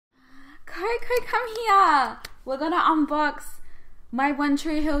Coco, come here. We're gonna unbox my One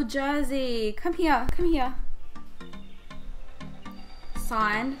Tree Hill jersey. Come here, come here.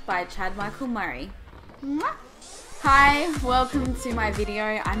 Signed by Chad Michael Murray. Mwah. Hi, welcome to my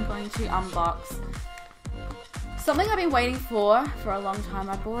video. I'm going to unbox something I've been waiting for a long time.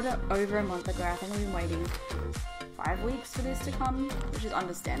 I bought it over a month ago. I think I've been waiting 5 weeks for this to come, which is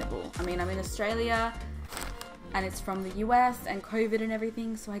understandable. I mean, I'm in Australia and it's from the US and COVID and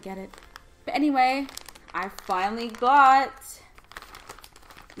everything, so I get it. But anyway, I finally got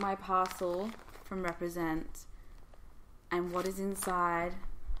my parcel from Represent, and what is inside,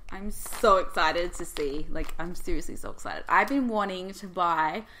 I'm so excited to see. Like, I'm seriously so excited. I've been wanting to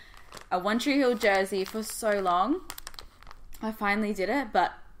buy a One Tree Hill jersey for so long. I finally did it,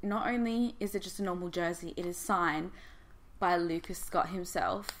 but not only is it just a normal jersey, it is signed by Lucas Scott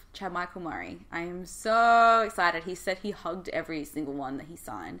himself, Chad Michael Murray. I am so excited. He said he hugged every single one that he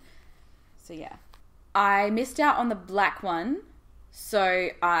signed. So yeah. I missed out on the black one, so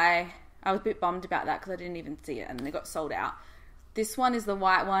I was a bit bummed about that because I didn't even see it and they got sold out. This one is the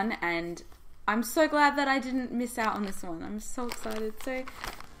white one, and I'm so glad that I didn't miss out on this one. I'm so excited. So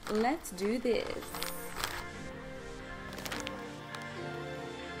let's do this.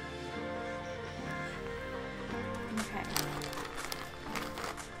 Okay.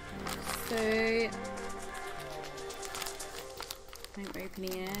 So I'm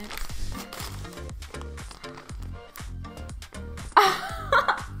opening it.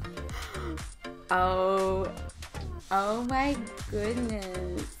 Oh my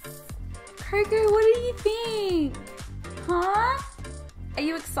goodness. Coco, what do you think? Huh? Are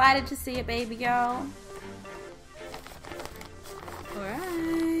you excited to see it, baby girl? Alright,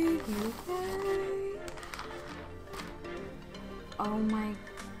 here we go. Oh my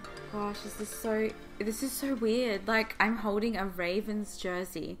gosh, this is so weird. Like, I'm holding a Ravens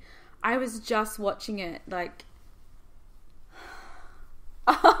jersey. I was just watching it, like,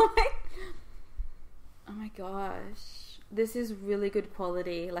 oh my gosh. This is really good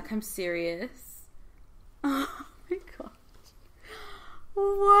quality. Like, I'm serious. Oh my gosh.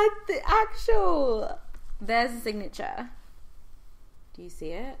 What the actual? There's the signature. Do you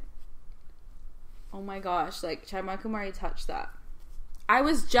see it? Oh my gosh. Like, Chad Michael Murray touched that. I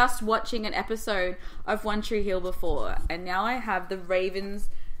was just watching an episode of One Tree Hill before, and now I have the Ravens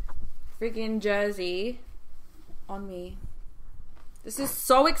freaking jersey on me. This is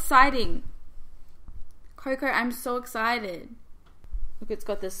so exciting. Coco, I'm so excited. Look, it's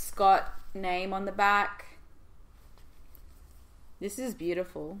got the Scott name on the back. This is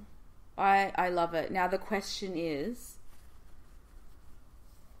beautiful. I love it. Now the question is,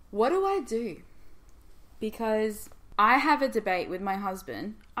 what do I do? Because I have a debate with my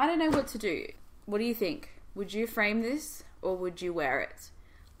husband. I don't know what to do. What do you think? Would you frame this or would you wear it?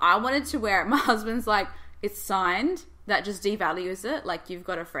 I wanted to wear it. My husband's like, it's signed. That just devalues it. Like, you've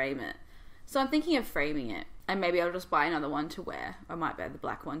got to frame it. So I'm thinking of framing it. And maybe I'll just buy another one to wear. I might buy the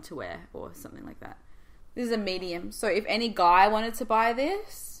black one to wear or something like that. This is a medium. So if any guy wanted to buy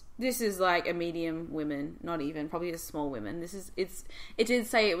this, this is like a medium women. Not even. Probably a small women. It did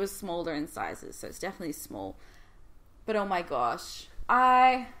say it was smaller in sizes. So it's definitely small. But oh my gosh.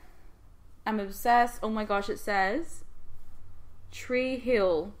 I am obsessed. Oh my gosh, it says Tree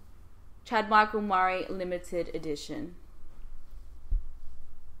Hill Chad Michael Murray limited edition.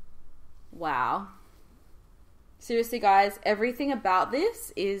 Wow. Seriously, guys, everything about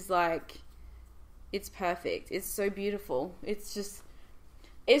this is like, it's perfect. It's so beautiful. It's just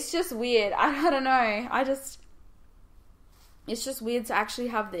weird. I don't know. It's just weird to actually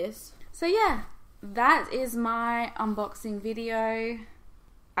have this. So yeah, that is my unboxing video.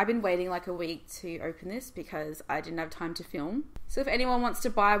 I've been waiting like a week to open this because I didn't have time to film. So if anyone wants to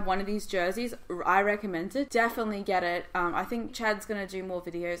buy one of these jerseys, I recommend it. Definitely get it. I think Chad's going to do more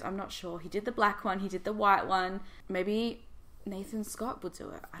videos. I'm not sure. He did the black one. He did the white one. Maybe Nathan Scott will do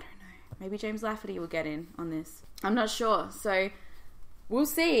it. I don't know. Maybe James Lafferty will get in on this. I'm not sure. So we'll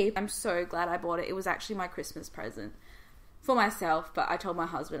see. I'm so glad I bought it. It was actually my Christmas present for myself. But I told my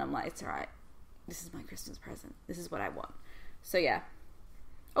husband, I'm like, it's all right. This is my Christmas present. This is what I want. So yeah.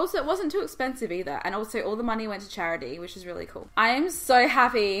 Also, it wasn't too expensive either. And also, all the money went to charity, which is really cool. I am so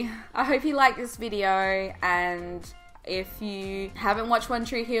happy. I hope you like this video. And if you haven't watched One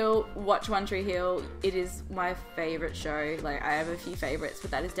Tree Hill, watch One Tree Hill. It is my favorite show. Like, I have a few favorites,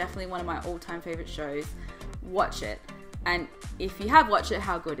 but that is definitely one of my all-time favorite shows. Watch it. And if you have watched it,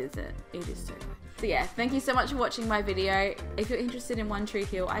 how good is it? It is so good. So yeah, thank you so much for watching my video. If you're interested in One Tree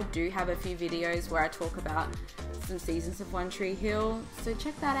Hill, I do have a few videos where I talk about some seasons of One Tree Hill. So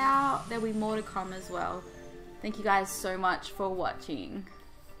check that out. There'll be more to come as well. Thank you guys so much for watching.